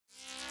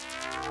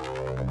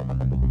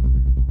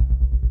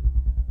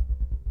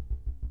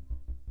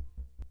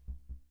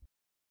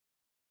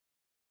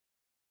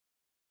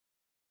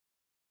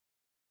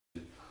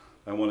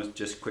I want to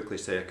just quickly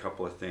say a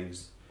couple of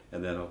things,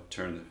 and then I'll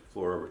turn the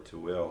floor over to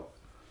Will.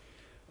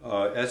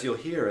 As you'll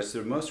hear, it's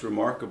the most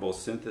remarkable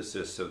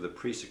synthesis of the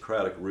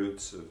pre-Socratic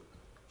roots of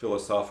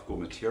philosophical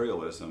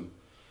materialism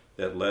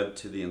that led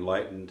to the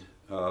enlightened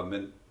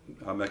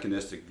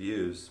mechanistic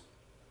views,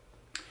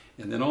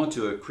 and then on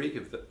to a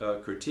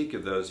critique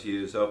of those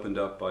views opened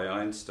up by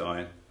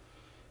Einstein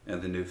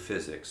and the new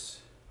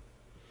physics.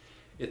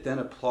 It then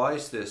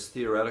applies this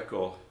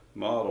theoretical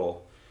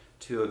model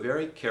to a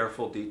very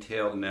careful,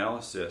 detailed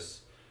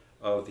analysis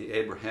of the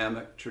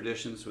Abrahamic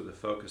traditions with a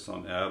focus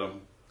on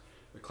Adam,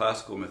 the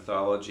classical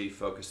mythology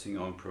focusing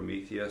on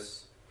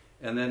Prometheus,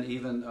 and then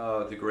even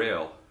the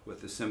Grail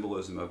with the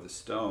symbolism of the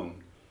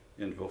stone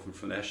in Wolfgang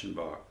von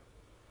Eschenbach.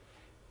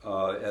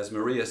 As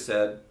Maria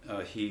said,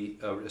 he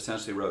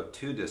essentially wrote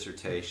 2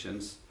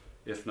 dissertations,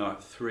 if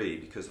not 3,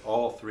 because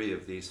all 3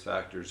 of these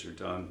factors are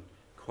done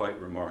quite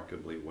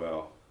remarkably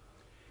well.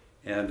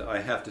 And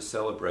I have to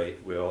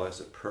celebrate Will as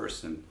a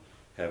person,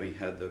 having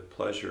had the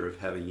pleasure of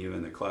having you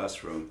in the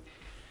classroom.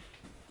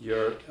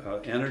 Your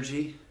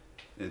energy,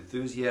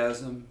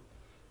 enthusiasm,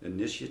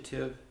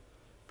 initiative,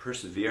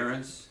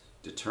 perseverance,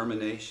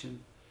 determination,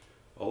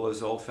 all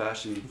those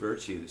old-fashioned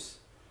virtues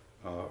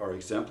are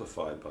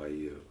exemplified by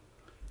you.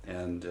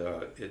 And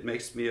it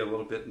makes me a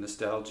little bit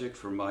nostalgic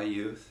for my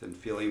youth and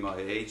feeling my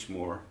age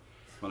more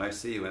when I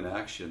see you in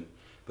action,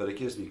 but it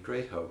gives me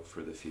great hope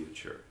for the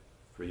future,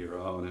 for your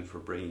own and for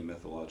bringing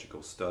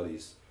mythological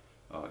studies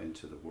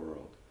into the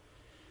world.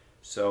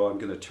 So I'm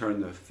going to turn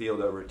the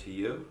field over to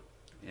you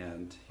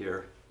and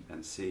hear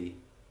and see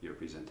your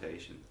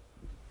presentation.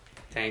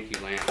 Thank you,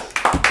 Lance.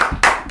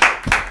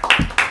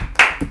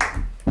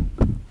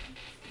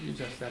 You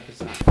just step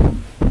aside.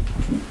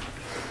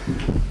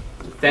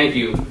 Thank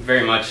you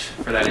very much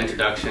for that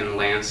introduction,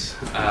 Lance.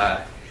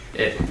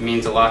 It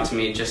means a lot to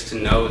me just to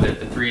know that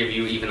the 3 of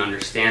you even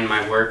understand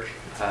my work,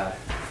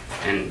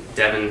 and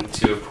Devin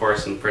too, of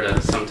course, and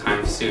Britta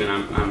sometime soon.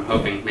 I'm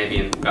hoping maybe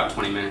in about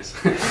 20 minutes.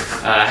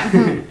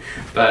 Yeah,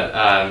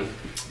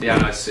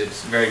 no,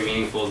 it's very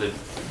meaningful to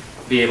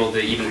be able to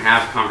even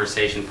have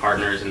conversation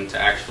partners and to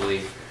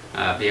actually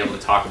be able to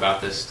talk about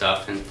this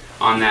stuff. And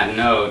on that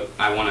note,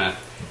 I want to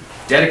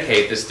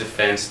dedicate this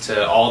defense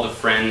to all the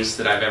friends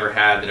that I've ever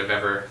had that have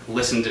ever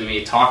listened to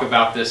me talk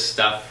about this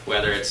stuff,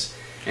 whether it's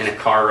in a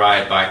car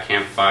ride by a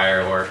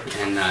campfire or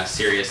in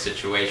serious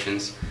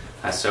situations.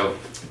 So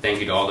thank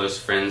you to all those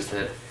friends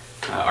that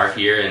are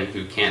here and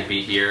who can't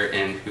be here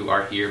and who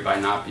are here by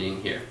not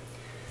being here.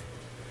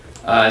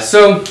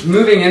 So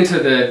moving into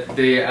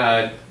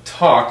the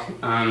talk,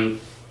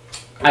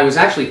 I was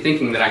actually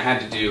thinking that I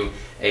had to do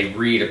a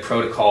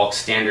protocol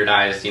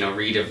standardized,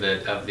 read of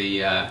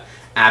the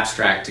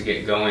abstract to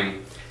get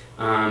going.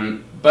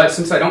 But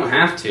since I don't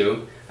have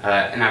to,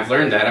 and I've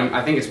learned that,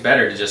 I think it's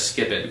better to just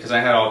skip it, because I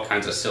had all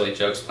kinds of silly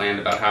jokes planned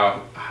about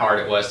how hard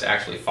it was to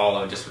actually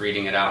follow just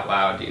reading it out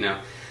loud,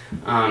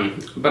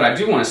 But I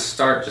do want to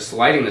start just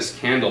lighting this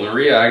candle.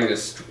 Maria, I can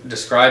just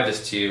describe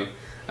this to you.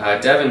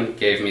 Devin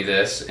gave me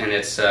this, and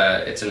it's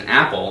an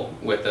apple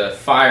with a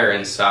fire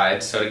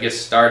inside. So to get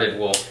started,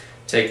 we'll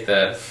take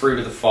the fruit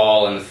of the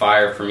fall and the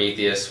fire of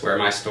Prometheus, where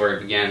my story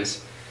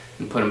begins,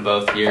 and put them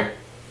both here.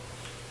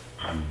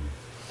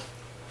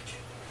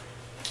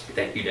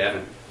 Thank you,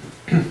 Devin.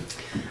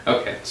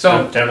 Okay,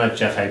 so don't let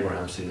Jeff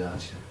Abrahams do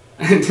that.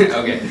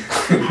 Okay.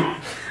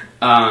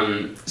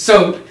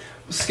 So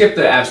skip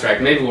the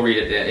abstract. Maybe we'll read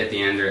it at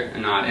the end or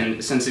not.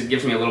 And since it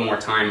gives me a little more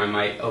time, I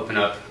might open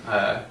up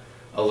a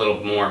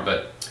little more.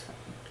 But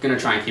I'm going to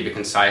try and keep it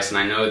concise. And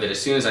I know that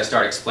as soon as I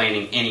start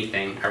explaining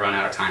anything, I run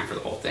out of time for the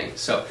whole thing.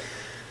 So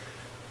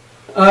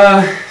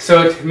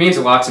it means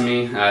a lot to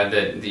me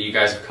that you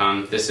guys have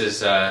come. This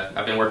is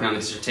I've been working on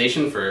the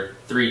dissertation for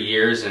 3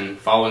 years and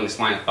following this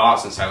line of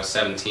thought since I was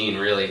 17,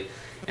 really.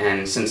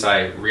 And since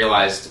I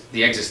realized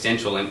the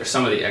existential, or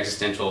some of the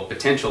existential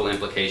potential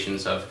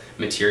implications of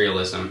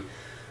materialism,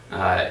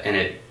 and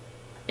it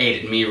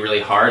ate at me really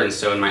hard. And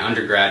so in my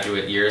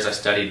undergraduate years, I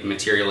studied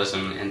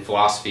materialism in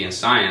philosophy and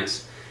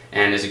science.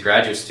 And as a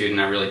graduate student,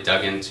 I really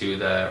dug into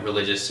the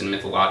religious and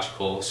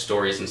mythological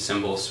stories and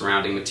symbols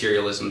surrounding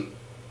materialism.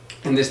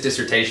 And this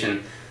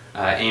dissertation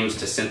aims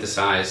to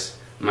synthesize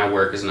my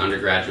work as an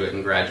undergraduate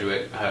and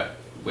graduate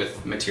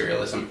with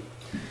materialism.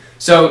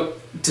 So,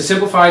 to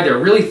simplify, there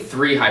are really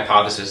 3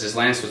 hypotheses. As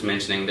Lance was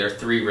mentioning, there are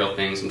 3 real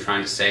things I'm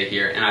trying to say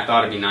here, and I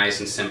thought it'd be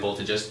nice and simple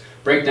to just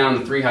break down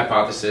the 3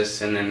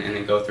 hypotheses and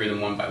then go through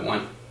them one by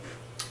one.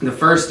 The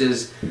first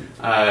is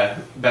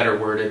better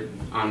worded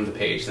on the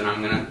page than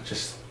I'm going to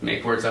just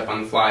make words up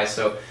on the fly.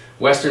 So,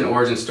 Western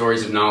origin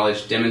stories of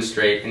knowledge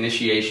demonstrate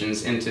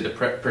initiations into the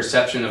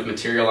perception of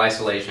material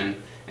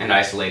isolation and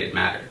isolated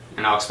matter.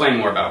 And I'll explain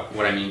more about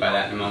what I mean by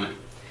that in a moment.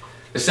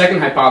 The second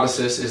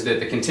hypothesis is that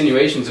the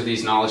continuations of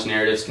these knowledge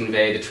narratives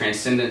convey the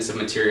transcendence of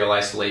material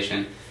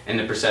isolation and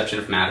the perception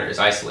of matter as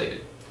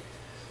isolated.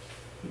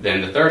 Then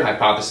the third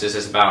hypothesis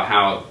is about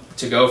how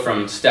to go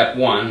from step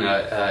 1,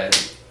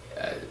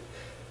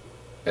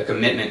 a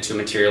commitment to a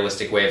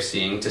materialistic way of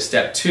seeing, to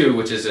step 2,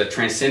 which is a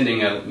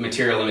transcending a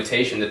material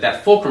limitation,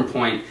 that fulcrum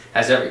point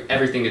has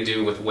everything to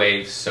do with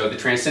waves. So the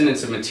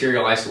transcendence of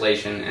material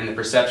isolation and the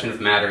perception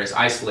of matter as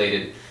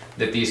isolated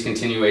that these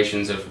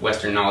continuations of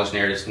Western knowledge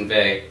narratives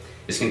convey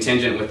is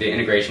contingent with the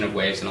integration of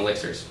waves and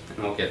elixirs.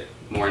 And we'll get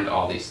more into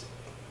all these.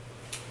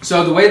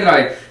 So the way that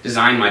I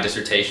designed my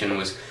dissertation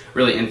was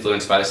really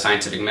influenced by the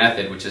scientific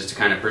method, which is to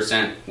kind of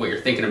present what you're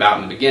thinking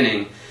about in the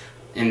beginning,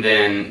 and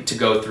then to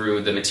go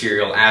through the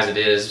material as it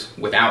is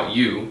without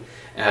you,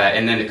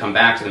 and then to come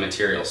back to the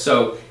material.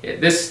 So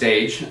at this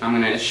stage, I'm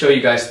going to show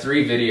you guys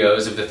 3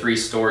 videos of the 3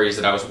 stories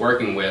that I was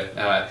working with.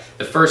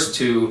 The first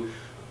 2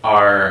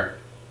 are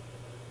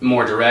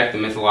more direct, the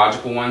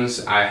mythological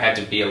ones. I had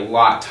to be a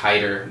lot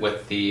tighter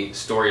with the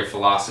story of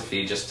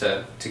philosophy just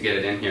to get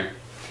it in here.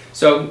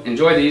 So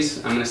enjoy these.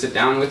 I'm going to sit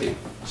down with you.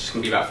 It's just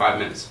going to be about 5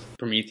 minutes.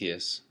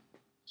 Prometheus.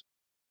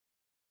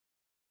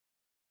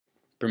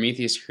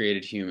 Prometheus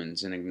created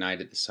humans and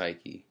ignited the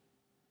psyche.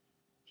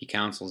 He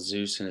counseled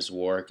Zeus in his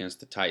war against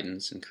the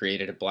Titans and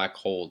created a black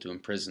hole to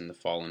imprison the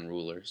fallen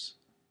rulers.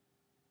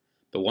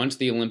 But once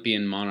the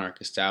Olympian monarch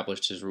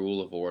established his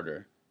rule of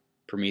order,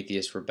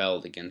 Prometheus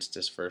rebelled against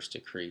this first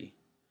decree,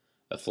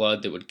 a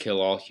flood that would kill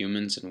all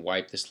humans and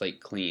wipe the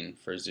slate clean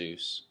for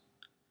Zeus.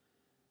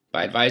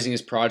 By advising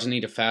his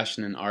progeny to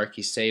fashion an ark,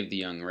 he saved the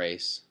young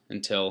race,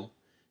 until,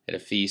 at a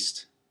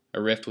feast,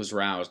 a rift was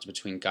roused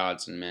between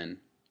gods and men.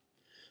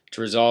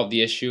 To resolve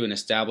the issue and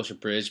establish a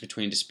bridge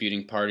between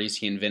disputing parties,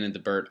 he invented the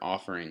burnt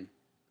offering,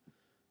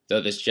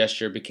 though this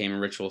gesture became a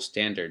ritual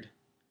standard.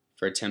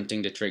 For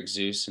attempting to trick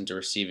Zeus into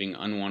receiving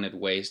unwanted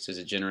waste as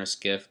a generous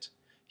gift,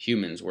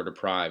 humans were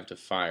deprived of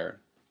fire.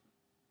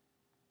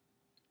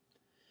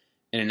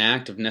 In an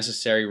act of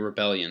necessary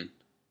rebellion,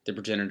 the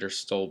progenitor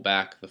stole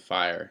back the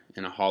fire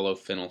in a hollow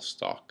fennel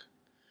stalk,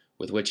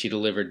 with which he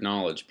delivered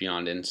knowledge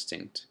beyond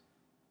instinct.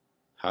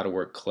 How to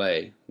work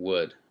clay,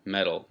 wood,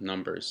 metal,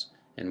 numbers,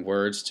 and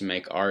words to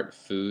make art,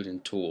 food,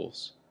 and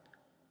tools.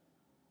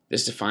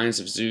 This defiance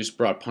of Zeus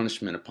brought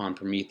punishment upon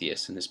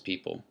Prometheus and his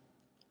people.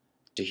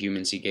 To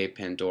humans he gave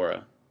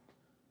Pandora,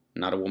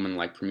 not a woman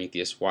like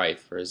Prometheus'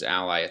 wife or his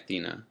ally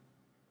Athena.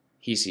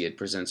 Hesiod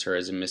presents her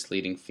as a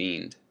misleading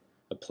fiend,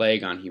 a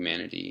plague on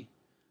humanity,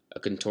 a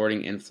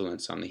contorting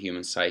influence on the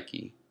human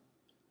psyche.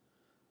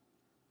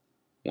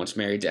 Once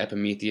married to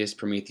Epimetheus,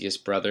 Prometheus'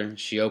 brother,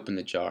 she opened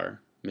the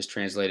jar,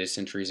 mistranslated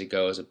centuries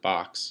ago as a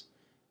box,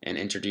 and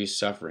introduced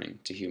suffering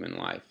to human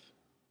life.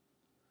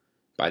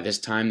 By this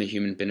time, the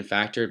human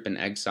benefactor had been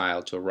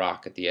exiled to a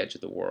rock at the edge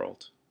of the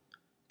world,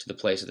 to the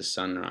place of the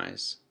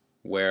sunrise,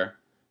 where,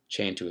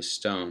 chained to a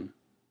stone,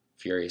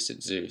 furious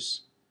at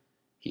Zeus,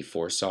 he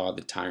foresaw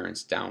the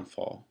tyrant's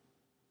downfall.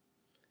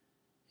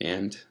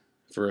 And,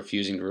 for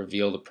refusing to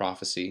reveal the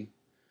prophecy,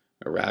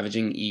 a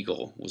ravaging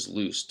eagle was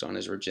loosed on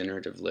his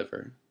regenerative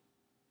liver.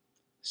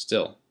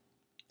 Still,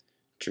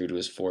 true to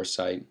his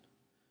foresight,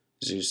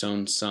 Zeus'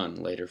 own son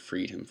later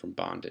freed him from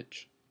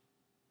bondage.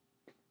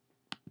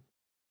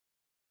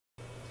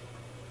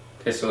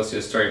 Okay, so let's do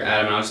the story of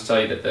Adam. I'll just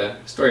tell you that the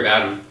story of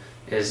Adam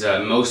is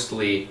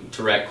mostly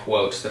direct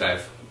quotes that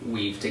I've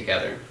weaved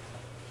together.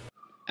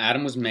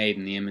 Adam was made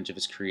in the image of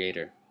his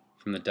Creator,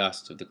 from the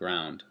dust of the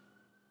ground.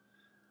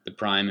 The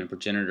prime and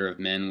progenitor of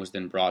men was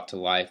then brought to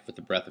life with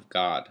the breath of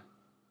God.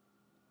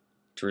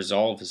 To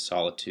resolve his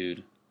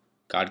solitude,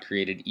 God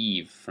created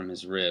Eve from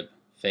his rib,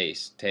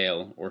 face,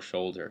 tail, or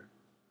shoulder.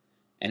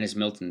 And as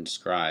Milton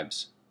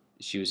describes,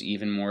 she was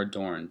even more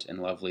adorned and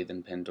lovely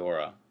than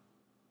Pandora.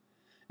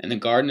 In the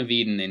Garden of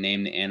Eden they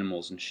named the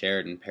animals and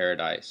shared in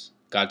paradise.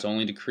 God's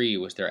only decree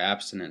was their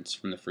abstinence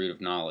from the fruit of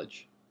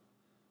knowledge.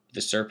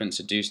 The serpent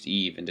seduced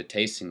Eve into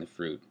tasting the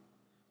fruit,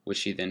 which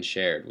she then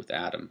shared with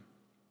Adam.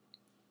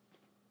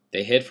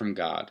 They hid from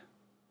God,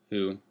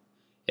 who,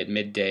 at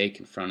midday,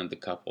 confronted the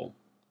couple.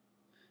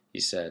 He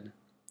said,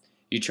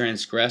 "You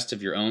transgressed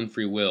of your own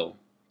free will,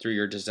 through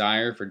your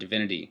desire for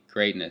divinity,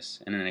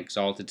 greatness, and an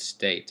exalted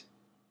state.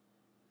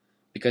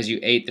 Because you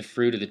ate the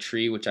fruit of the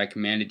tree which I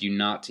commanded you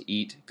not to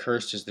eat,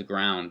 cursed is the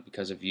ground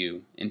because of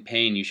you. In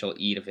pain you shall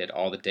eat of it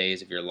all the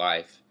days of your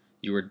life.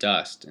 You are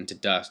dust, and to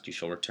dust you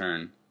shall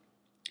return."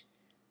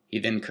 He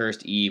then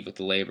cursed Eve with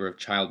the labor of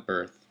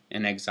childbirth,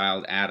 and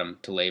exiled Adam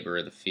to labor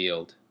of the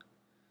field,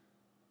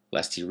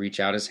 lest he reach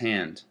out his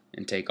hand,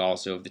 and take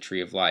also of the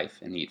tree of life,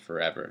 and eat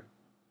forever.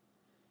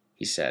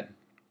 He said,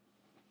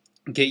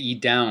 "Get ye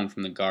down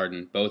from the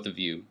garden, both of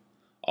you,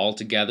 all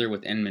together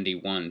with enmity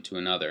one to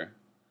another.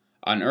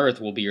 On earth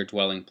will be your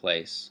dwelling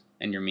place,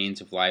 and your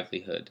means of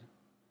livelihood.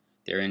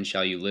 Therein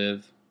shall you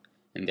live,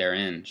 and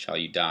therein shall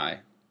you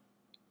die."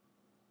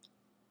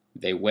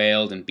 They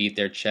wailed and beat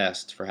their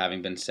chests for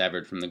having been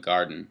severed from the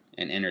garden,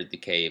 and entered the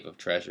cave of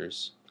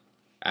treasures.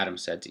 Adam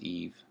said to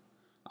Eve,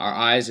 "Our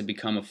eyes have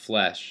become of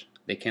flesh.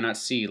 They cannot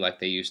see like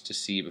they used to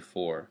see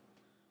before.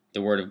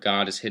 The word of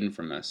God is hidden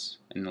from us,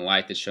 and the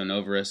light that shone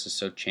over us is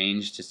so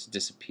changed as to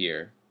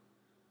disappear.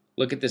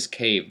 Look at this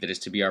cave that is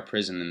to be our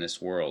prison in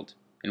this world,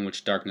 in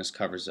which darkness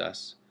covers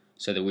us,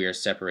 so that we are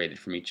separated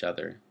from each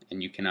other,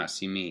 and you cannot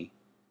see me,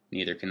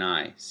 neither can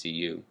I see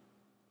you."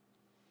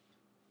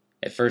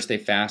 At first they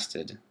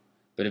fasted,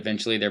 but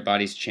eventually their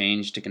bodies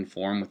changed to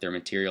conform with their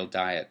material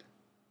diet.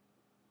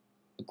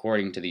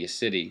 According to the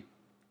Acidy,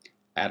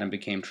 Adam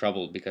became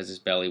troubled because his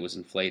belly was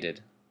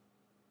inflated.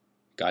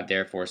 God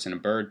therefore sent a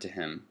bird to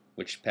him,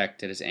 which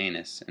pecked at his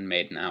anus and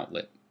made an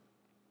outlet.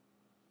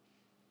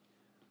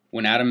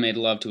 When Adam made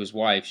love to his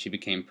wife, she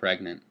became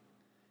pregnant,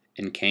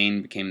 and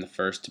Cain became the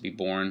first to be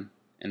born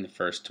and the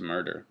first to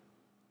murder.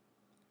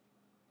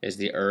 As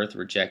the earth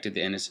rejected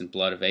the innocent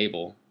blood of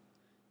Abel,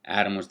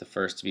 Adam was the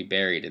first to be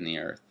buried in the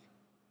earth.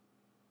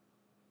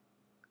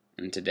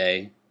 And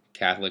today,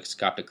 Catholics,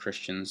 Coptic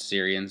Christians,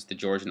 Syrians, the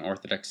Georgian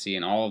Orthodoxy,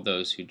 and all of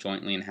those who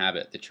jointly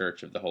inhabit the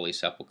Church of the Holy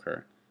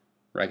Sepulchre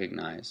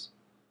recognize,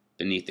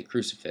 beneath the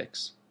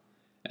crucifix,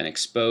 an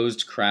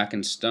exposed crack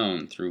and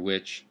stone through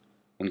which,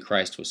 when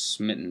Christ was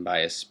smitten by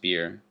a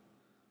spear,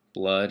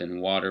 blood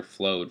and water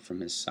flowed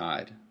from his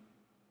side,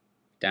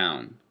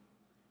 down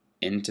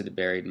into the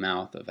buried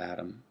mouth of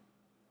Adam,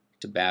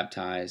 to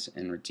baptize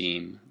and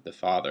redeem the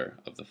father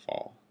of the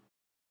fall.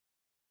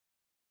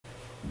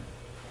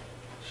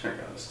 Check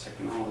out this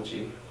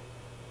technology.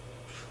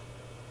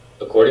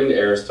 According to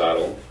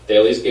Aristotle,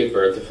 Thales gave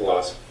birth to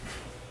philosophy.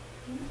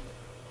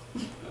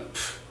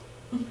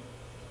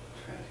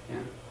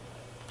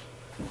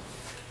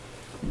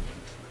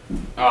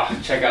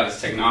 Oh, check out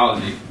this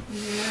technology.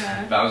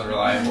 Yeah. About as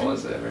reliable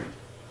as ever.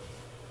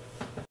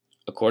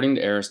 According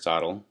to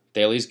Aristotle,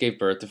 Thales gave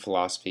birth to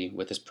philosophy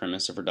with his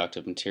premise of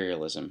reductive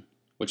materialism,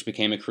 which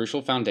became a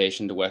crucial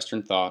foundation to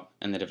Western thought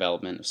and the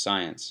development of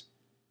science.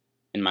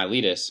 In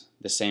Miletus,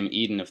 the same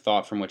Eden of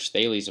thought from which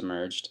Thales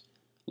emerged,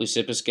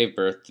 Leucippus gave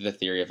birth to the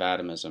theory of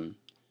atomism,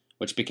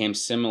 which became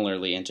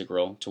similarly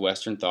integral to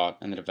Western thought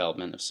and the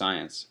development of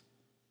science.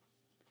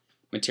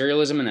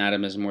 Materialism and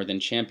atomism were then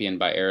championed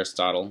by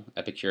Aristotle,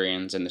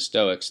 Epicureans, and the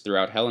Stoics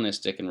throughout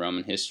Hellenistic and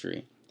Roman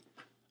history.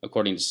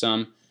 According to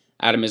some,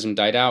 atomism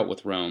died out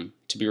with Rome,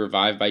 to be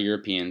revived by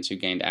Europeans who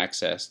gained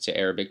access to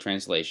Arabic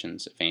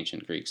translations of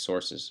ancient Greek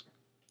sources.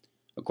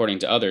 According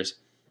to others,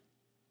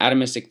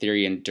 atomistic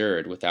theory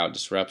endured without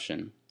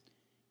disruption.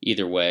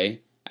 Either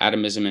way,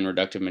 atomism and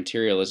reductive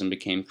materialism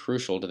became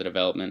crucial to the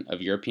development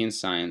of European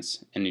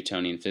science and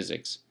Newtonian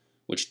physics,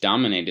 which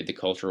dominated the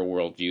cultural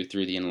worldview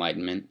through the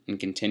Enlightenment and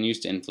continues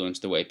to influence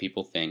the way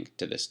people think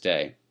to this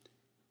day.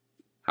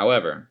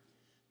 However,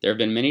 there have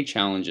been many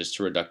challenges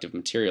to reductive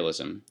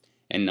materialism,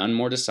 and none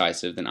more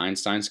decisive than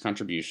Einstein's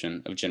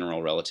contribution of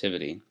general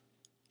relativity.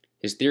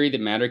 His theory that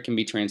matter can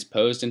be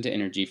transposed into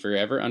energy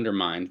forever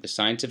undermined the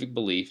scientific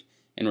belief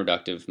in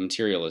reductive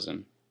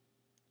materialism.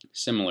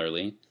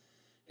 Similarly,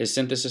 his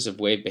synthesis of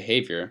wave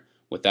behavior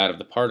with that of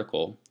the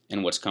particle,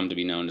 and what's come to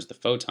be known as the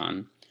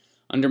photon,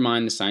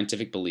 undermined the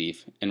scientific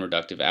belief in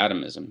reductive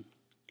atomism.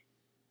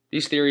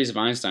 These theories of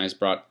Einstein's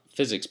brought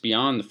physics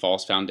beyond the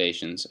false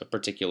foundations of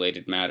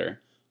particulated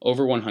matter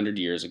over 100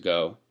 years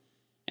ago,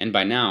 and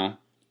by now,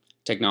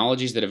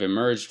 technologies that have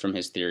emerged from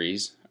his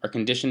theories are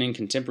conditioning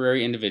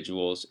contemporary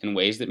individuals in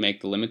ways that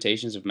make the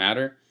limitations of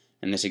matter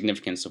and the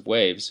significance of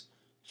waves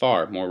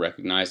far more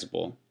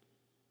recognizable.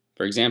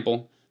 For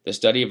example, the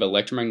study of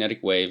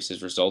electromagnetic waves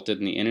has resulted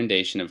in the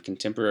inundation of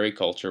contemporary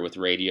culture with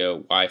radio,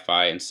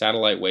 Wi-Fi, and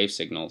satellite wave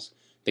signals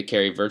that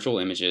carry virtual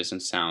images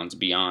and sounds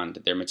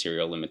beyond their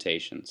material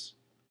limitations.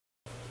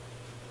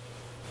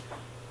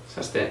 So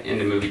that's the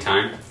end of movie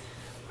time.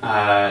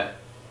 And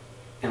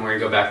we're going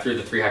to go back through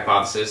the three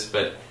hypotheses,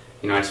 but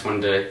I just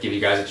wanted to give you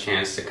guys a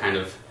chance to kind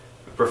of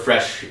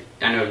refresh.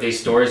 I know these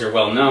stories are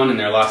well known and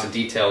there are lots of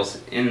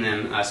details in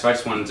them, so I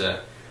just wanted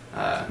to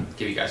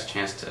give you guys a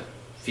chance to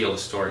feel the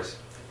stories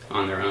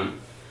on their own.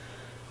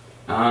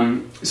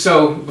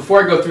 So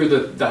before I go through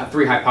the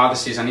three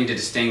hypotheses, I need to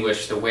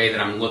distinguish the way that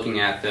I'm looking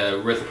at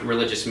the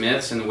religious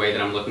myths and the way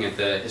that I'm looking at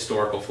the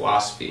historical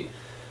philosophy.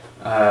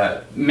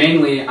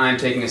 Mainly, I'm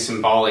taking a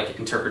symbolic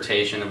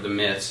interpretation of the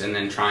myths and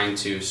then trying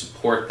to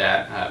support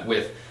that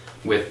with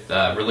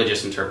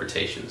religious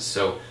interpretations.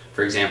 So,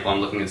 for example,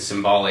 I'm looking at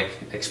symbolic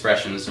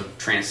expressions of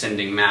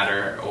transcending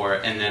matter,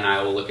 and then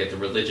I will look at the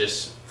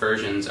religious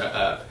versions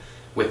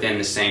within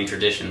the same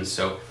traditions.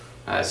 So,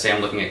 say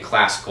I'm looking at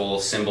classical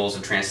symbols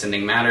of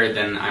transcending matter,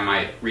 then I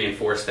might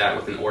reinforce that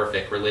with an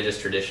Orphic religious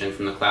tradition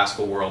from the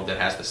classical world that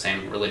has the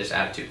same religious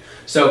attitude.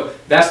 So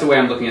that's the way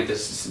I'm looking at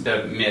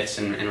the myths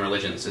and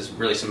religions, is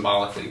really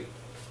symbolically.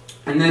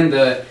 And then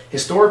the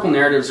historical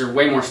narratives are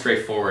way more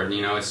straightforward.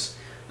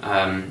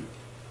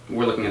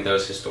 We're looking at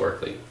those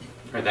historically,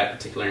 or that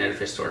particular narrative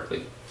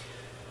historically.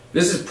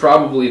 This is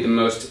probably the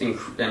most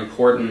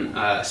important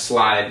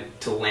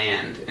slide to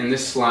land, and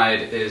this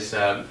slide is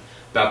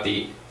about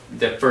the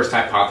first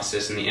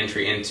hypothesis and the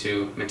entry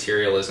into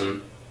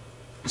materialism.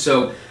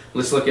 So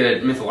let's look at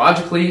it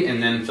mythologically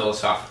and then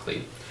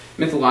philosophically.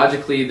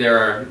 Mythologically, there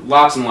are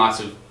lots and lots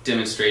of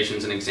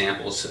demonstrations and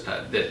examples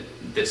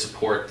that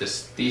support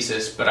this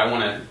thesis, but I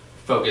want to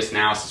focus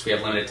now, since we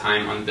have limited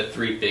time, on the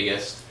three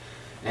biggest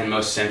and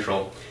most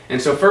central.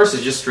 And so first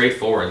is just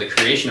straightforward, the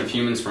creation of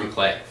humans from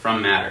clay,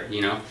 from matter.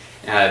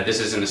 This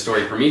is in the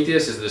story of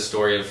Prometheus, this is the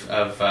story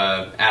of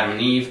Adam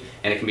and Eve,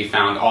 and it can be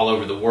found all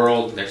over the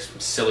world. There's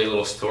silly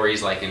little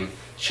stories like in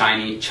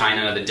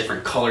china, the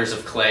different colors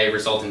of clay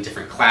result in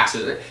different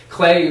classes.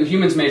 Clay,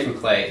 humans made from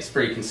clay, is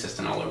pretty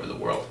consistent all over the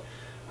world,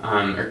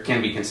 or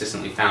can be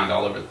consistently found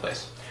all over the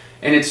place.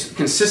 And it's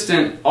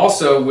consistent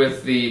also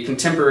with the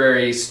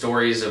contemporary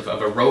stories of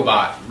a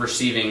robot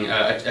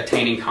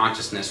attaining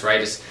consciousness,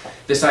 right? It's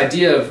this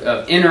idea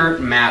of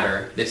inert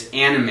matter that's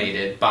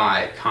animated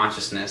by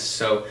consciousness.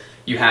 So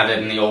you have it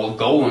in the old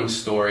Golem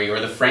story, or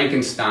the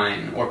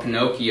Frankenstein, or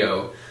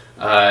Pinocchio,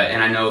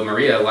 and I know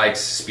Maria likes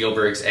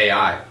Spielberg's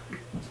AI.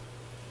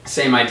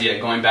 Same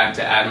idea, going back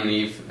to Adam and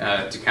Eve,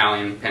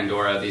 Deucalion,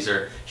 Pandora. These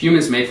are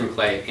humans made from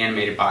clay,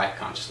 animated by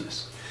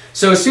consciousness.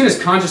 So as soon as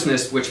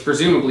consciousness, which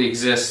presumably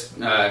exists,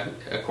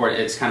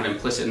 it's kind of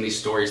implicit in these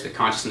stories that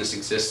consciousness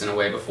exists in a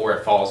way before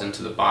it falls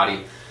into the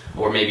body,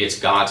 or maybe it's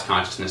God's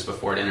consciousness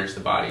before it enters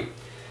the body.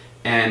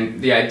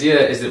 And the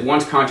idea is that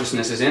once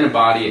consciousness is in a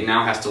body, it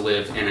now has to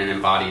live in an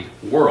embodied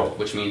world,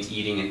 which means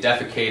eating and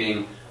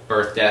defecating,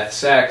 birth, death,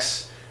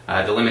 sex,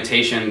 the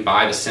limitation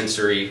by the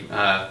sensory,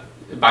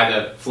 by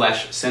the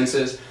flesh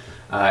senses,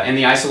 and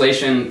the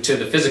isolation to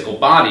the physical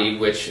body,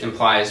 which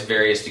implies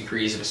various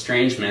degrees of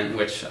estrangement,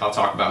 which I'll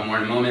talk about more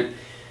in a moment.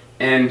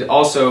 And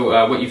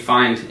also what you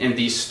find in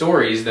these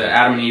stories, the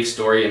Adam and Eve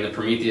story and the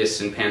Prometheus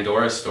and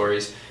Pandora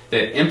stories,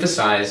 that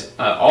emphasize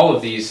all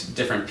of these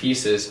different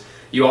pieces.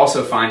 You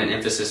also find an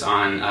emphasis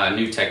on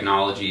new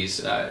technologies.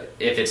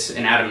 If it's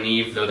in Adam and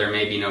Eve, though there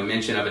may be no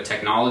mention of a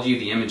technology,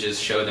 the images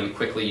show them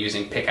quickly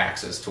using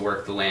pickaxes to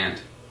work the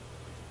land.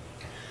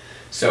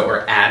 So,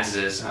 or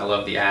adzes. I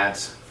love the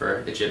ads for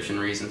Egyptian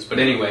reasons. But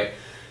anyway,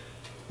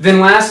 then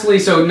lastly,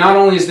 so not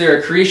only is there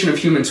a creation of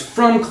humans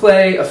from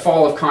clay, a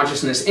fall of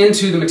consciousness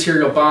into the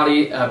material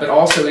body, but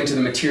also into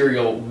the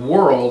material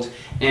world,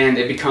 and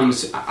it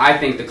becomes, I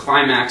think, the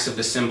climax of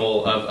the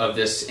symbol of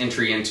this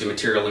entry into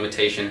material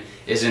limitation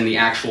is in the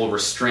actual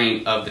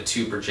restraint of the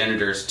two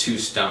progenitors to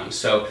stone.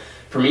 So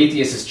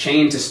Prometheus is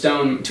chained to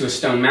a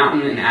stone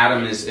mountain, and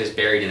Adam is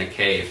buried in a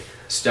cave,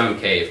 stone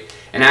cave.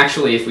 And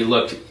actually, if we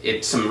look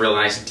at some real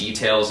nice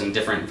details and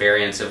different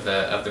variants of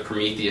the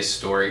Prometheus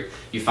story,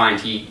 you find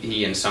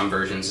he in some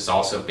versions is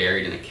also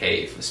buried in a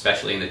cave,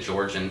 especially in the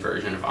Georgian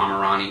version of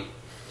Amirani.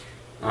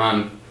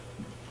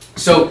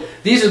 So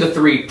these are the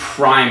three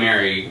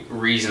primary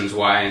reasons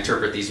why I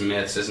interpret these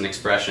myths as an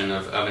expression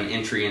of an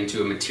entry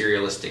into a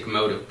materialistic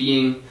mode of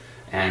being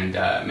and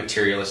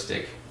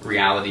materialistic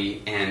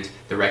reality, and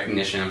the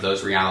recognition of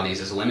those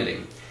realities as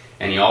limiting.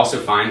 And you also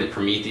find that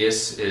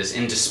Prometheus is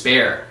in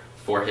despair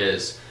for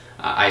his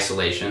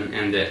isolation,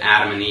 and that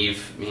Adam and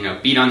Eve,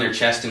 beat on their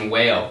chest and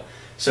wail.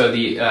 So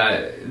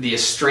the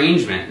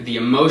estrangement, the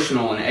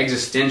emotional and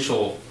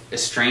existential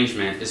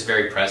estrangement, is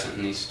very present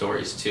in these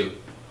stories too.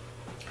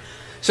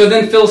 So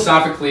then,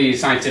 philosophically,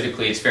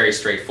 scientifically, it's very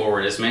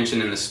straightforward. As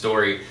mentioned in the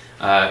story,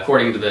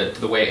 according to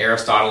the way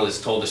Aristotle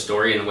has told the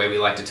story and the way we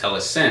like to tell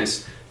his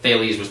sense,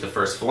 Thales was the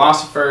first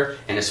philosopher,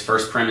 and his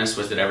first premise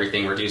was that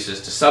everything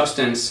reduces to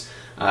substance.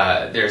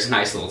 There's a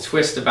nice little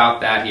twist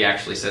about that. He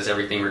actually says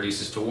everything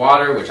reduces to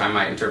water, which I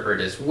might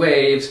interpret as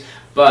waves,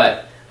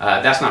 but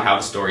that's not how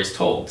the story is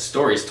told. The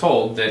story is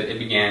told that it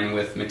began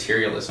with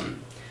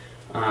materialism.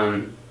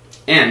 And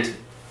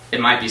it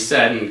might be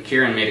said, and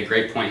Kieran made a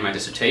great point in my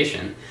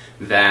dissertation,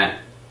 that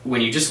when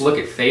you just look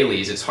at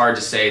Thales, it's hard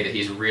to say that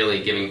he's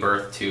really giving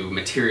birth to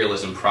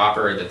materialism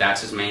proper, that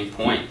that's his main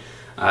point.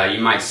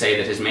 You might say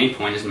that his main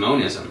point is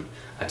monism,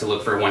 to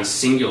look for one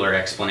singular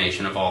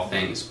explanation of all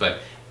things, but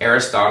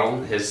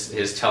Aristotle,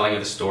 his telling of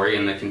the story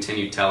and the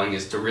continued telling,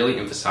 is to really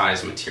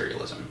emphasize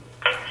materialism.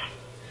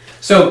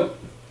 So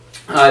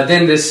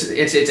then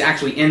it's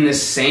actually in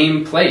this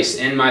same place,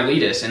 in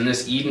Miletus, in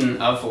this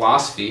Eden of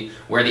philosophy,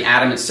 where the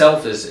atom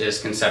itself is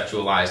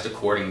conceptualized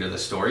according to the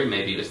story.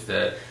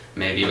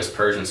 Maybe it was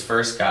Persians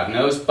first, God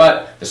knows.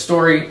 But the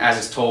story, as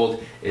it's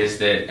told, is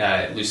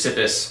that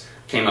Leucippus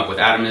came up with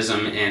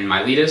atomism in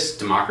Miletus.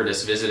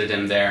 Democritus visited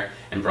him there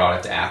and brought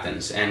it to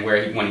Athens. And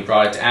when he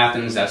brought it to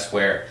Athens, that's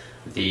where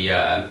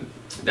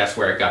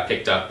it got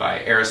picked up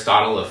by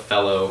Aristotle, a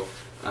fellow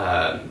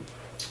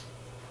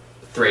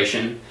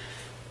Thracian.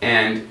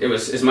 And it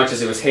was, as much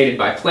as it was hated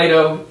by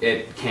Plato,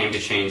 it came to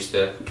change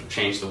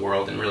the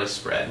world and really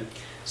spread.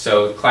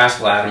 So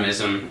classical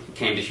atomism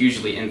came to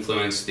hugely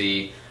influence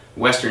the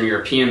Western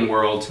European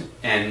world,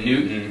 and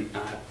Newton,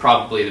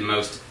 probably the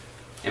most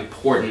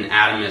important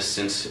atomist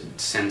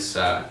since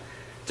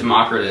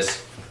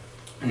Democritus.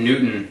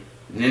 Newton,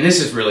 and this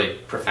is really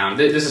profound.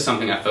 This is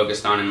something I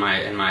focused on in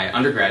my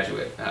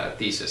undergraduate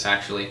thesis.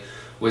 Actually,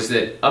 was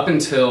that up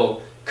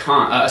until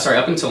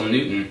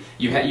Newton,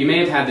 you may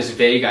have had this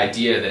vague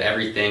idea that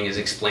everything is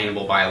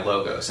explainable by a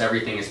logos.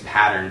 Everything is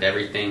patterned.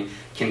 Everything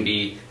can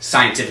be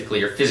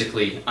scientifically or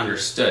physically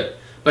understood.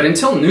 But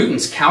until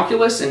Newton's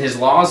calculus and his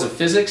laws of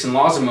physics and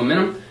laws of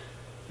momentum,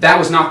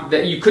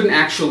 that you couldn't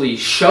actually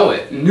show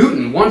it.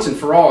 Newton, once and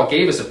for all,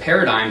 gave us a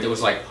paradigm that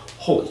was like,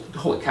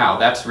 holy cow,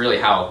 that's really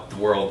how the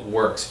world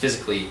works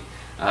physically,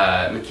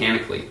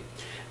 mechanically.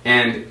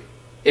 And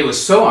it was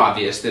so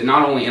obvious that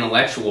not only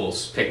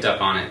intellectuals picked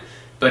up on it,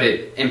 but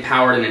it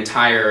empowered an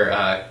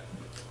entire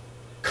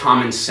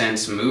common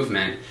sense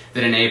movement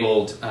that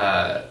enabled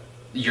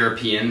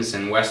Europeans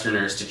and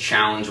Westerners to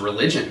challenge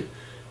religion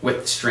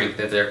with the strength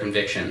of their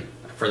conviction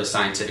for the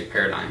scientific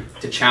paradigm,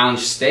 to challenge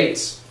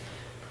states.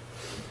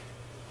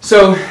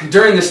 So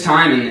during this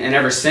time and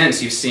ever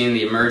since, you've seen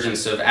the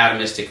emergence of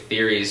atomistic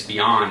theories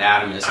beyond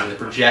atomism, the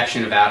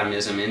projection of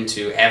atomism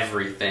into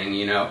everything,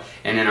 you know.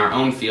 And in our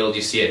own field,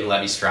 you see it in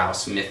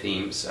Levi-Strauss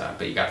mythemes,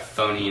 but you got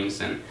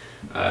phonemes and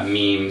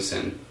memes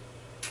and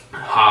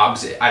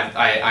Hobbes.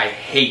 I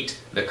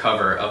hate the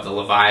cover of the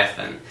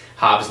Leviathan,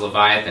 Hobbes'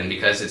 Leviathan,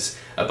 because it's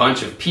a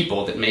bunch of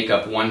people that make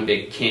up one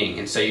big king.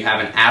 And so you have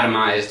an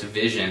atomized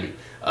vision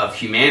of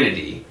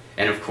humanity,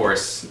 and of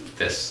course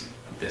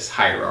this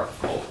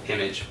hierarchical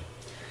image.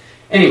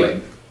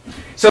 Anyway,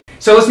 so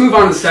let's move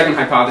on to the second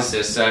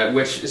hypothesis,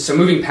 so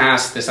moving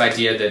past this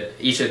idea that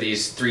each of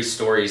these three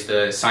stories,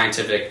 the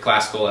scientific,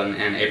 classical,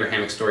 and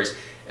Abrahamic stories,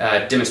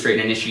 demonstrate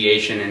an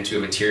initiation into a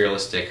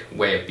materialistic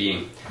way of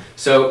being.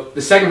 So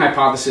the second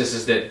hypothesis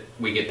is that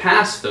we get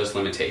past those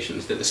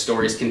limitations, that the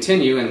stories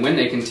continue, and when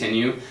they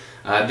continue,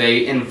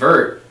 they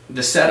invert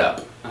the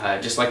setup.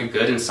 Just like a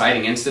good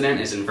inciting incident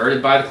is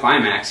inverted by the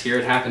climax, here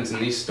it happens in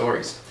these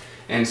stories.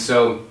 And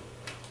so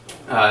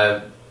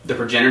the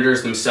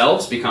progenitors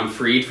themselves become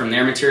freed from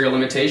their material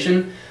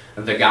limitation.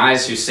 The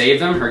guys who save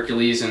them,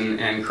 Hercules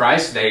and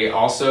Christ, they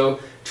also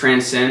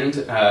transcend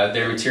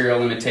their material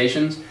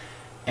limitations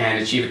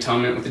and achieve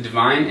atonement with the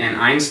divine. And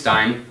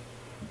Einstein,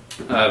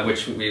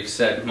 which we've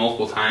said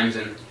multiple times,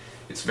 and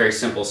it's very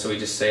simple, so we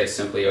just say it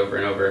simply over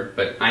and over,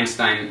 but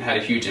Einstein had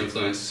a huge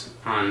influence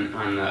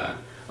on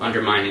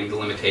undermining the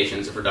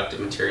limitations of reductive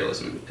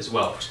materialism as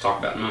well, which we'll talk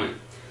about in a moment.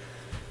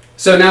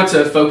 So now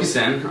to focus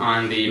in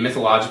on the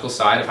mythological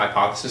side of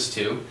hypothesis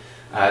 2,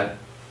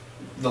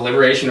 the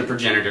liberation of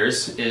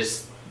progenitors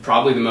is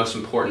probably the most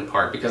important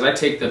part, because I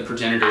take the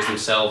progenitors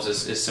themselves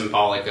as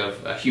symbolic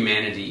of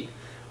humanity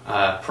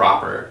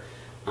proper.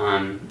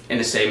 In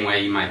the same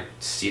way you might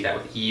see that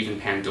with Eve and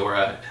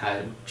Pandora,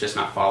 just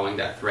not following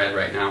that thread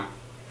right now.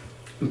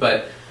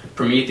 But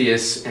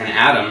Prometheus and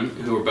Adam,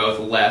 who were both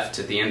left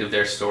at the end of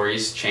their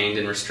stories, chained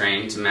and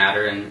restrained to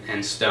matter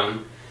and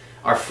stone,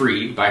 are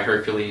freed by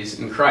Hercules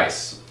and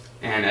Christ.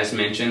 And as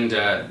mentioned,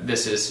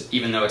 this is,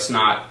 even though it's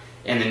not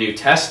in the New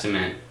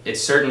Testament,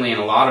 it's certainly in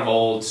a lot of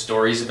old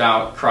stories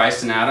about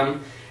Christ and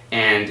Adam,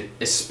 and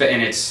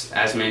it's,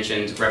 as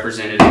mentioned,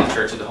 represented in the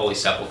Church of the Holy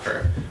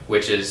Sepulchre,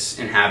 which is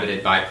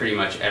inhabited by pretty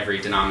much every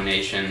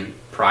denomination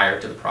prior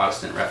to the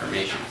Protestant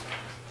Reformation.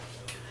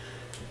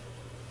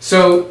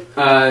 So,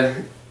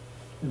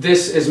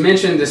 this, as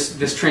mentioned,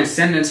 this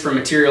transcendence from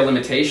material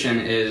limitation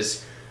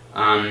is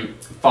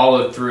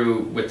followed through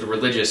with the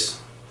religious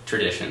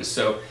traditions.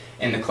 So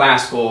in the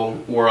classical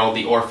world,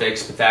 the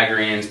Orphics,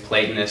 Pythagoreans,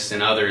 Platonists,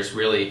 and others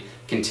really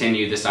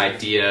continue this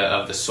idea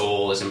of the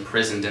soul is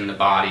imprisoned in the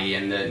body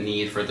and the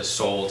need for the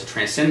soul to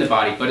transcend the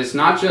body. But it's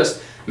not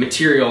just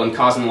material and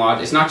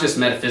cosmological, it's not just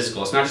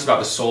metaphysical, it's not just about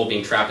the soul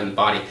being trapped in the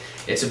body.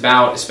 It's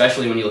about,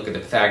 especially when you look at the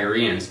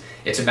Pythagoreans,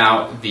 it's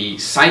about the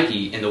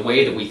psyche and the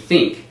way that we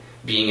think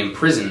being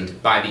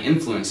imprisoned by the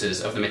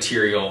influences of the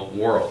material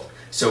world.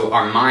 So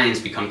our minds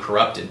become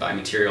corrupted by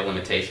material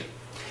limitation.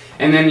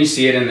 And then you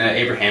see it in the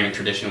Abrahamic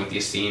tradition with the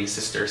Essenes,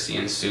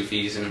 Cistercians,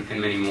 Sufis, and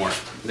many more.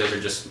 Those are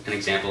just an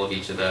example of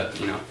each of the,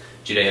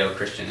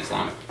 Judeo-Christian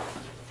Islamic.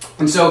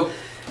 And so,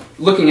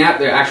 looking at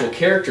the actual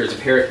characters of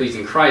Heracles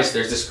and Christ,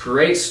 there's this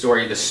great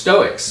story, the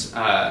Stoics,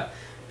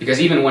 because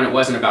even when it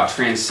wasn't about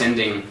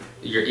transcending,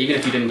 even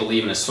if you didn't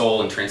believe in a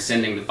soul and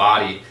transcending the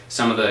body,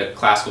 some of the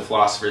classical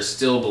philosophers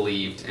still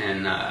believed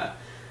in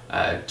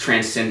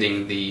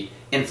transcending the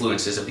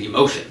influences of the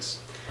emotions.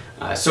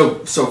 So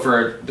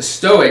for the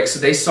Stoics,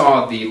 they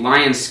saw the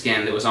lion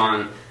skin that was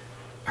on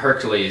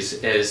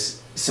Hercules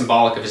as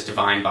symbolic of his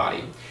divine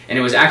body. And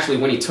it was actually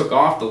when he took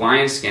off the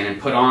lion skin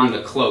and put on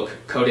the cloak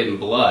coated in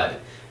blood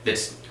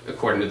that's,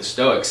 according to the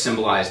Stoics,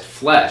 symbolized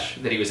flesh,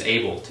 that he was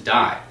able to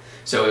die.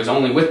 So it was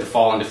only with the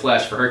fall into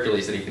flesh for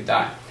Hercules that he could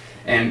die.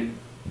 And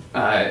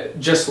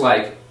just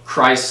like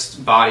Christ's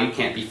body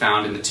can't be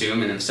found in the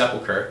tomb and in the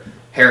sepulchre,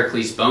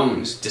 Heracles'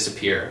 bones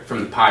disappear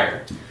from the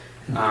pyre.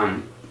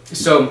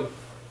 So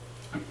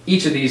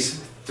each of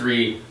these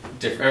two,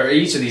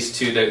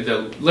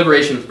 the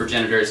liberation of the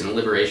progenitors and the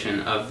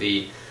liberation of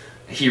the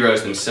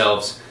heroes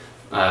themselves,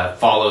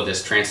 follow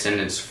this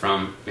transcendence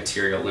from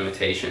material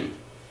limitation.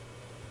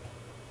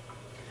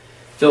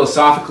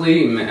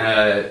 Philosophically,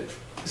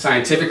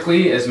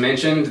 scientifically, as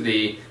mentioned,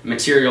 the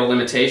material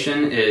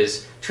limitation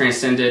is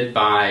transcended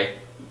by,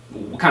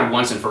 kind of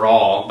once and for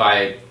all,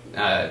 by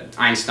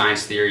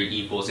Einstein's theory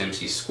equals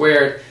mc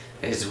squared,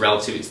 his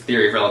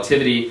theory of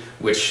relativity,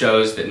 which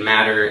shows that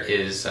matter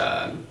is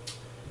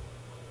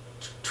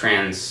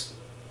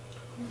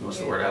what's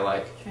the word I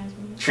like?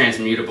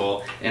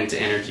 Transmutable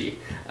into energy.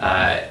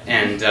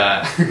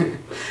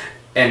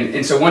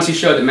 And so once you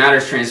show that matter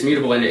is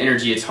transmutable into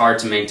energy, it's hard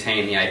to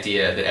maintain the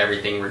idea that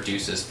everything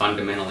reduces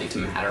fundamentally to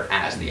matter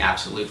as the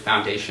absolute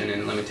foundation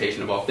and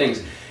limitation of all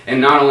things. And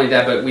not only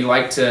that, but we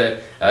like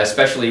to,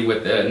 especially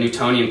with the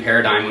Newtonian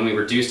paradigm, when we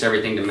reduce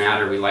everything to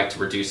matter, we like to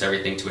reduce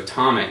everything to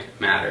atomic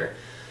matter.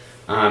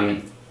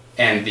 And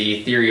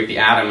the theory of the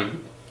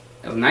atom,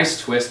 a nice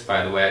twist,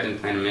 by the way, I didn't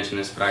plan to mention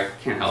this, but I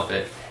can't help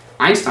it.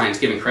 Einstein's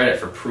given credit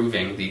for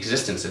proving the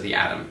existence of the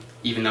atom,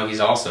 even though he's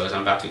also, as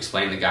I'm about to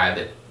explain, the guy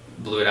that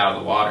blew it out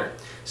of the water.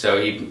 So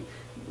he,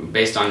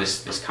 based on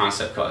this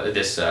concept,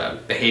 this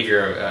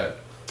behavior,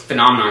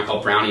 phenomenon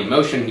called Brownian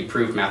motion, he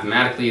proved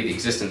mathematically the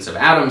existence of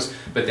atoms,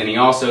 but then he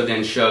also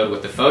then showed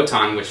with the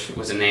photon, which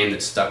was a name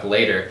that stuck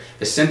later,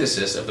 the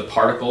synthesis of the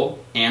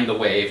particle and the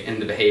wave in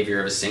the behavior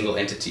of a single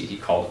entity he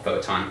called a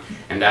photon,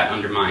 and that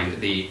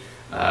undermined the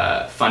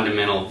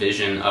fundamental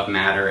vision of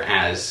matter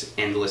as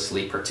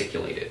endlessly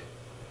particulated.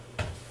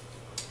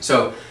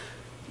 So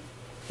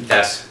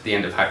that's the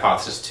end of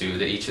hypothesis 2,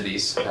 that each of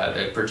these,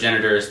 the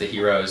progenitors, the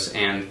heroes,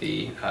 and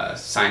the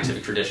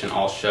scientific tradition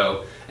all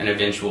show an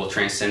eventual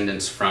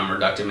transcendence from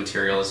reductive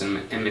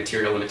materialism and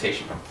material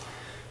limitation.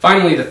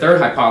 Finally, the third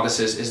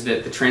hypothesis is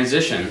that the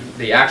transition,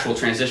 the actual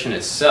transition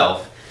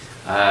itself,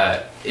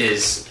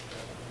 is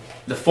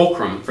the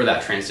fulcrum for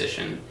that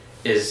transition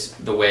is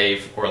the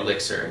wave or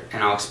elixir,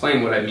 and I'll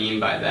explain what I mean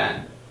by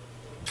that.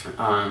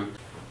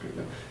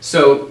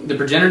 So the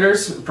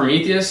progenitors,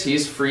 Prometheus,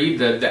 he's freed.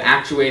 The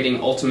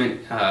actuating ultimate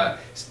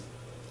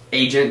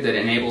agent that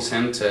enables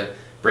him to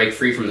break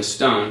free from the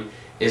stone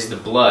is the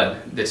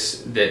blood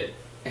that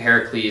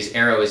Heracles'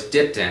 arrow is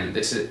dipped in,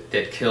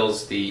 that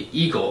kills the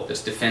eagle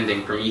that's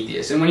defending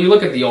Prometheus. And when you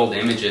look at the old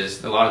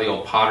images, a lot of the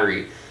old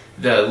pottery,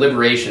 the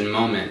liberation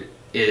moment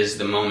is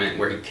the moment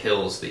where he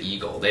kills the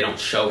eagle. They don't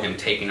show him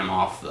taking him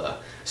off the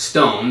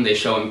stone, they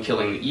show him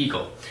killing the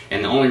eagle.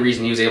 And the only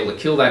reason he was able to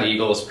kill that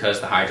eagle is because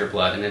of the Hydra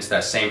blood, and it's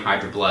that same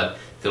Hydra blood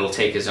that will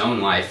take his own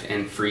life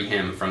and free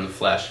him from the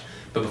flesh.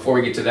 But before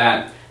we get to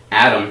that,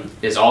 Adam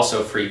is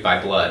also freed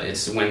by blood.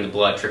 It's when the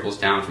blood trickles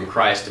down from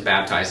Christ to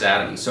baptize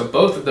Adam. So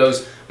both of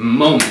those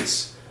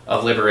moments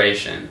of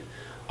liberation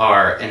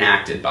are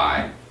enacted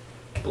by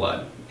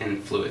blood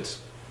and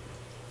fluids.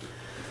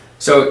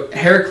 So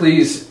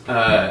Heracles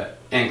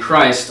and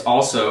Christ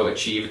also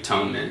achieve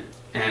atonement,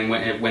 and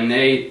when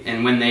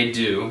they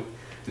do,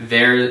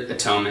 their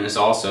atonement is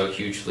also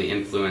hugely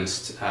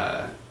influenced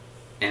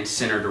and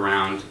centered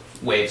around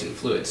waves and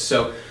fluids.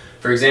 So,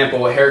 for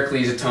example,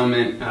 Heracles'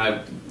 atonement,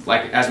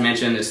 like as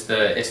mentioned, it's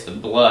the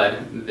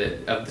blood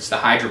it's the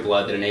Hydra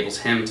blood that enables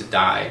him to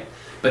die.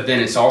 But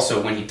then it's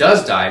also when he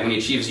does die, when he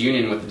achieves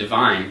union with the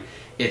divine,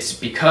 it's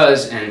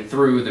because and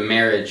through the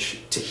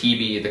marriage to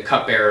Hebe, the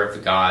cupbearer of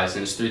the gods,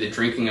 and it's through the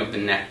drinking of the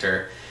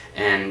nectar,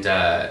 and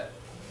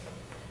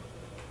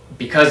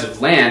because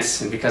of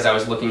Lance, and because I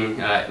was looking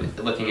at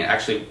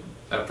actually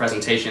a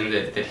presentation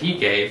that he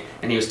gave,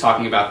 and he was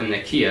talking about the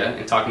Nicaea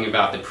and talking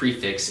about the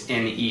prefix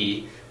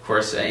Ne, of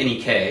course,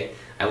 Nek.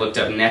 I looked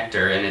up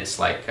nectar, and it's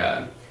like,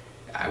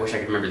 I wish I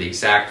could remember the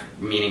exact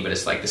meaning, but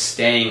it's like the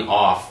staying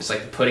off, it's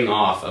like the putting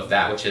off of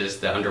that which is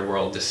the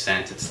underworld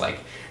descent. It's like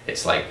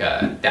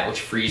that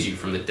which frees you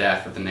from the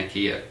death of the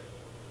Nicaea.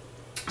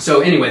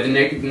 So anyway,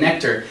 the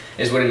nectar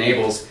is what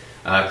enables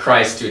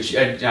Christ to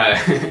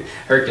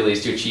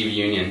Hercules to achieve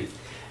union.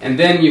 And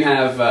then you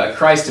have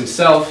Christ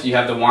himself, you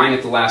have the wine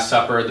at the Last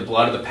Supper, the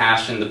blood of the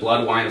Passion, the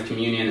blood wine of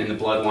communion, and the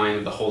blood wine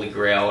of the Holy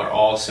Grail are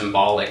all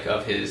symbolic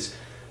of his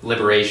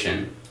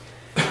liberation.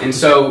 And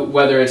so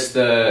whether it's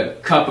the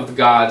cup of the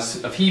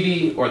gods of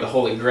Hebe or the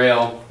Holy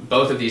Grail,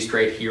 both of these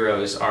great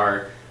heroes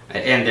are,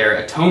 and their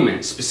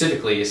atonement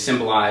specifically is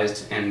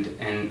symbolized and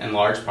in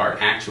large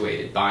part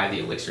actuated by the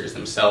elixirs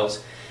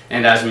themselves.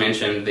 And as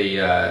mentioned,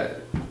 the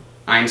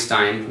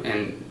Einstein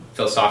and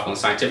philosophical and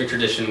scientific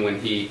tradition, when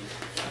he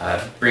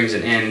brings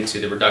an end to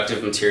the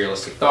reductive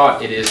materialistic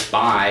thought, it is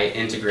by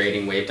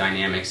integrating wave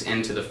dynamics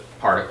into the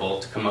particle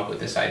to come up with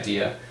this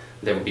idea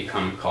that would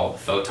become called the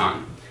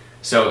photon.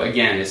 So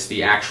again, it's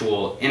the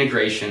actual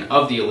integration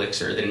of the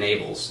elixir that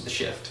enables the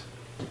shift.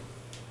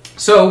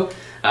 So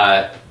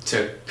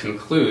to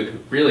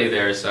conclude, really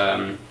there's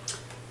I'm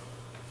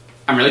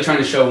really trying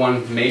to show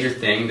one major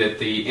thing, that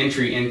the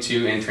entry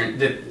into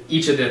that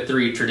each of the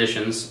three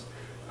traditions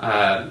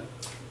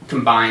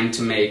combine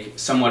to make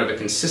somewhat of a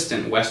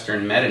consistent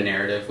Western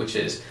meta-narrative, which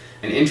is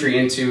an entry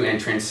into and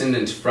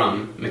transcendence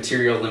from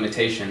material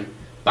limitation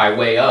by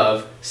way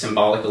of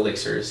symbolic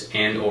elixirs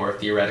and or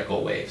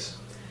theoretical waves.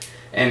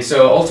 And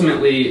so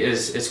ultimately,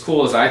 as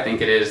cool as I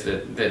think it is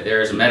that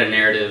there is a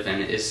meta-narrative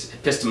and is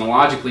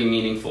epistemologically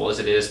meaningful as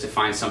it is to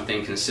find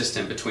something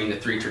consistent between the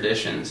three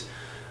traditions,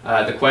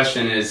 the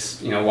question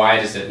is, why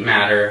does it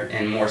matter?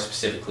 And more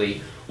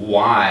specifically,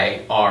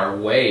 why are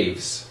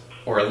waves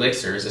or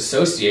elixirs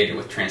associated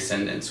with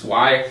transcendence?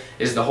 Why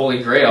is the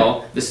Holy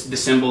Grail the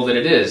symbol that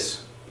it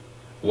is?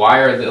 Why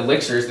are the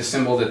elixirs the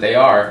symbol that they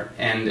are?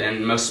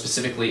 And most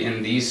specifically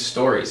in these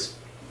stories.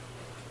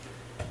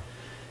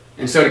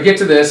 And so to get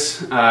to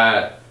this,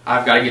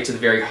 I've got to get to the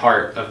very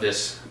heart of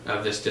this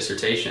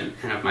dissertation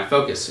and of my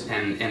focus,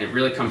 and it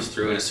really comes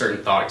through in a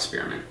certain thought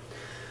experiment.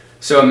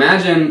 So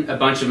imagine a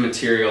bunch of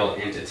material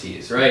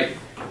entities, right?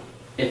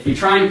 If you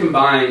try and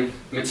combine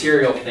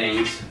material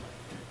things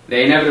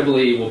They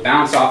inevitably will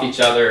bounce off each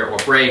other or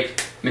break.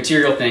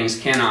 Material things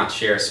cannot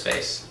share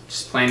space,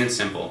 just plain and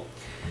simple.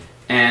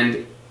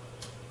 And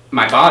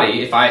my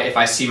body, if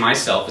I see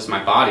myself as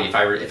my body,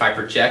 if I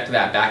project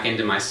that back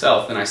into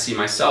myself, then I see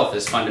myself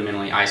as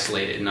fundamentally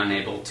isolated and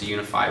unable to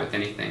unify with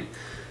anything.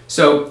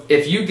 So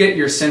if you get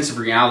your sense of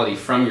reality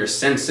from your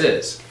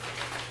senses,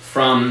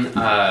 from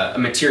a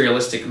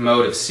materialistic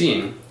mode of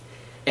seeing,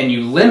 and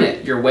you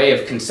limit your way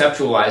of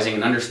conceptualizing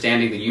and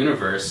understanding the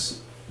universe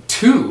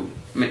to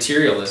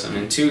materialism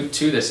and to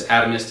this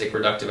atomistic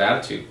reductive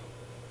attitude,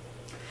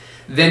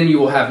 then you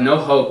will have no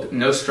hope,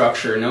 no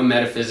structure, no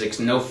metaphysics,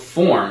 no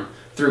form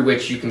through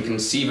which you can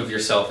conceive of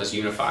yourself as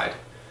unified,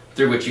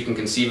 through which you can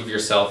conceive of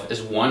yourself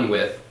as one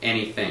with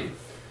anything.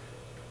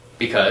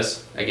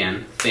 Because,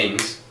 again,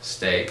 things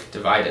stay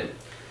divided.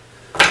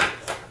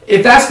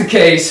 If that's the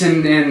case,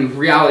 and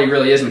reality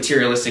really is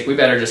materialistic, we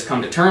better just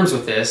come to terms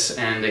with this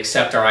and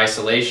accept our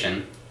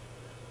isolation.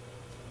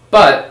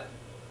 But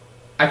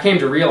I came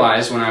to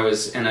realize when I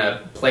was in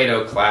a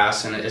Plato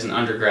class and as an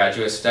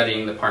undergraduate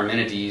studying the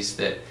Parmenides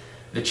that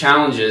the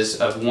challenges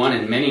of one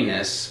and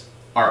manyness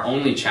are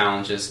only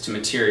challenges to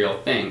material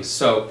things.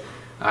 So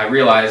I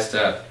realized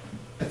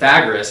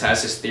Pythagoras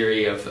has this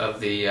theory of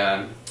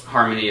the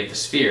harmony of the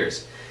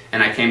spheres,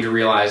 and I came to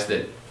realize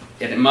that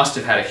it must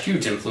have had a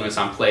huge influence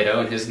on Plato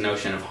and his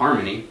notion of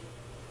harmony,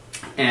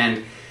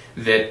 and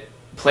that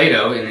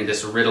Plato, in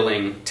this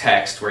riddling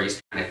text where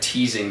he's kind of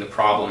teasing the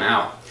problem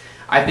out,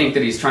 I think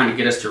that he's trying to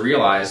get us to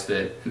realize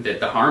that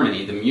the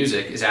harmony, the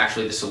music, is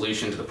actually the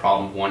solution to the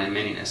problem of one and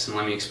manyness. And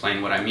let me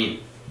explain what I mean.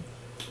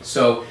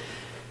 So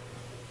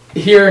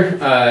here,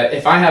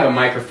 if I have a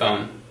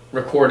microphone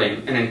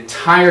recording an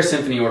entire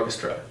symphony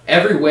orchestra,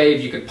 every wave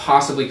you could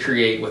possibly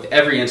create with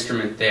every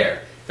instrument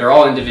there, they're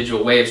all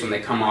individual waves when they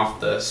come off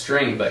the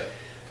string, but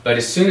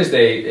as soon as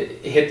they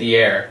hit the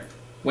air,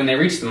 when they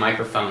reach the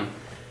microphone,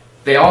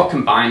 they all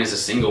combine as a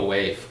single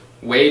wave.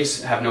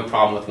 Waves have no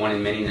problem with one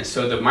and manyness.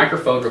 So the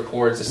microphone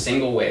records a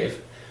single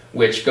wave,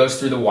 which goes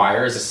through the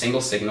wire as a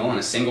single signal and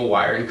a single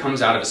wire, and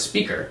comes out of a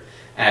speaker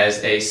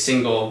as a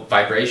single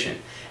vibration.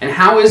 And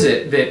how is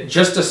it that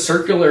just a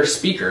circular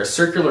speaker, a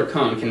circular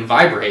cone, can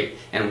vibrate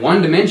in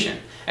one dimension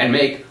and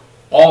make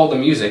all the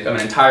music of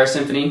an entire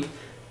symphony?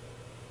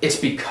 It's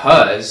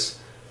because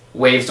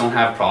waves don't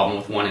have a problem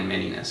with one and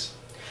manyness.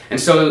 And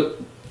so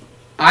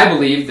I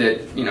believe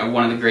that, you know,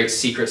 one of the great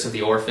secrets of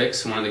the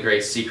Orphics, one of the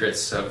great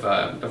secrets of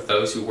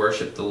those who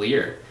worship the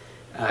lyre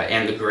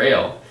and the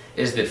Grail,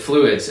 is that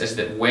fluids, is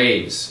that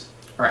waves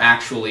are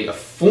actually a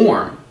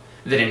form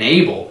that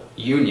enable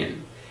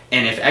union.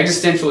 And if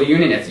existential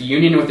union, if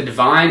union with the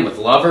divine, with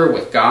lover,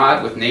 with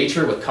God, with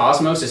nature, with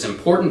cosmos is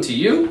important to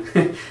you,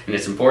 and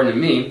it's important to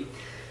me,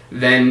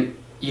 then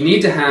you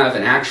need to have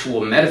an actual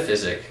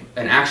metaphysic,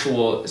 an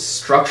actual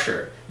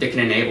structure that can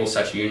enable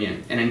such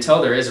union. And until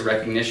there is a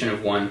recognition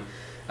of one,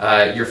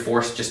 you're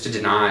forced just to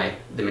deny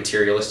the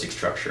materialistic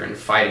structure and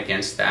fight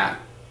against that.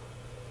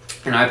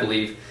 And I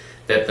believe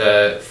that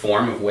the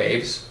form of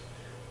waves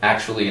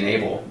actually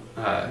enable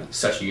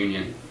such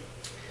union.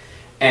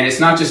 And it's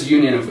not just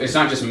union, it's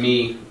not just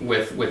me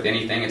with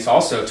anything, it's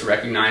also to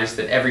recognize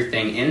that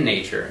everything in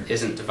nature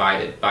isn't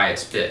divided by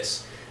its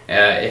bits.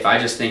 If I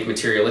just think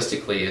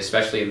materialistically,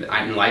 especially in the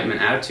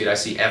Enlightenment attitude, I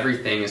see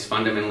everything is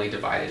fundamentally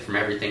divided from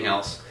everything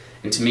else.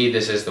 And to me,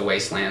 this is the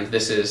wasteland,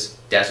 this is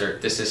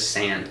desert, this is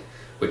sand,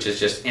 which is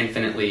just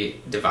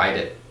infinitely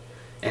divided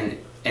and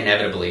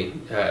inevitably,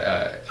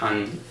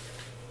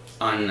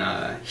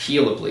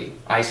 unhealably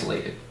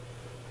isolated.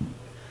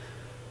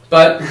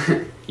 But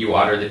you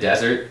water the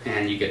desert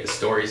and you get the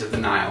stories of the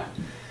Nile.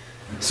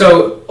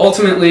 So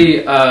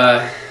ultimately,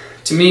 to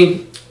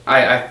me,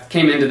 I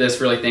came into this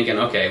really thinking,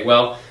 okay,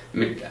 well,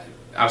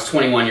 I was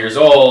 21 years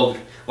old,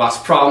 lots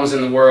of problems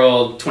in the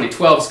world,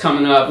 2012 is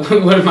coming up,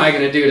 what am I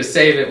going to do to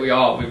save it? We've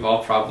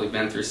all probably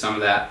been through some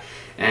of that.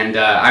 And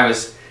I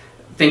was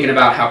thinking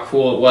about how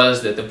cool it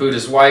was that the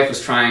Buddha's wife was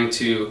trying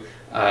to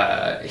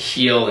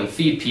heal and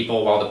feed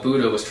people while the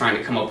Buddha was trying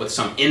to come up with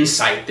some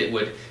insight that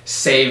would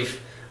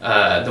save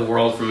the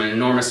world from an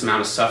enormous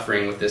amount of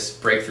suffering with this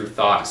breakthrough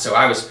thought. So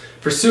I was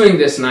pursuing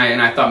this, and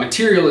I thought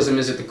materialism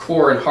is at the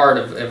core and heart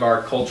of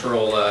our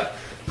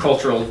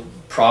cultural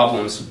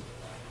problems.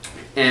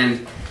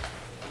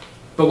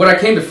 But what I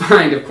came to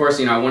find, of course,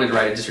 I wanted to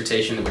write a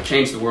dissertation that would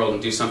change the world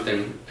and do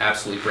something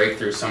absolutely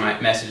breakthrough, some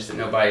message that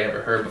nobody had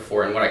ever heard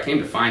before. And what I came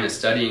to find in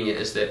studying it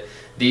is that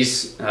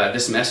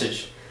this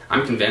message,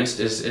 I'm convinced,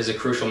 is a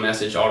crucial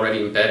message already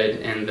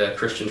embedded in the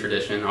Christian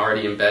tradition,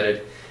 already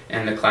embedded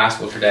in the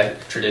classical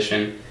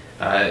tradition,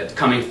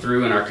 coming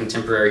through in our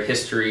contemporary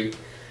history,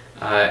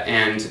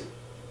 and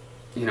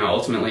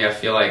ultimately I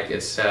feel like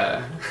it's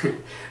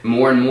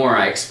more and more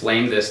I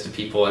explain this to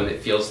people and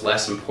it feels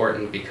less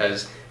important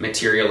because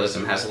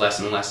materialism has less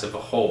and less of a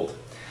hold.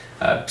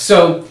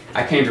 So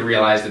I came to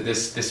realize that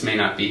this may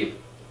not be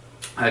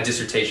a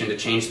dissertation to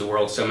change the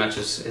world so much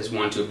as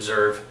one to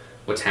observe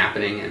what's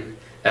happening, and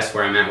that's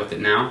where I'm at with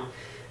it now.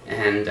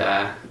 And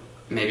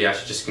maybe I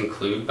should just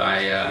conclude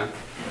by,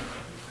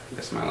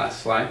 that's my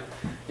last slide.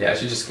 Yeah, I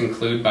should just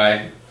conclude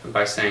by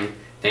by saying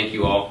thank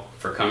you all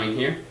for coming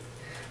here.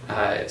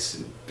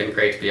 It's been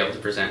great to be able to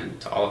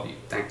present to all of you.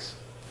 Thanks.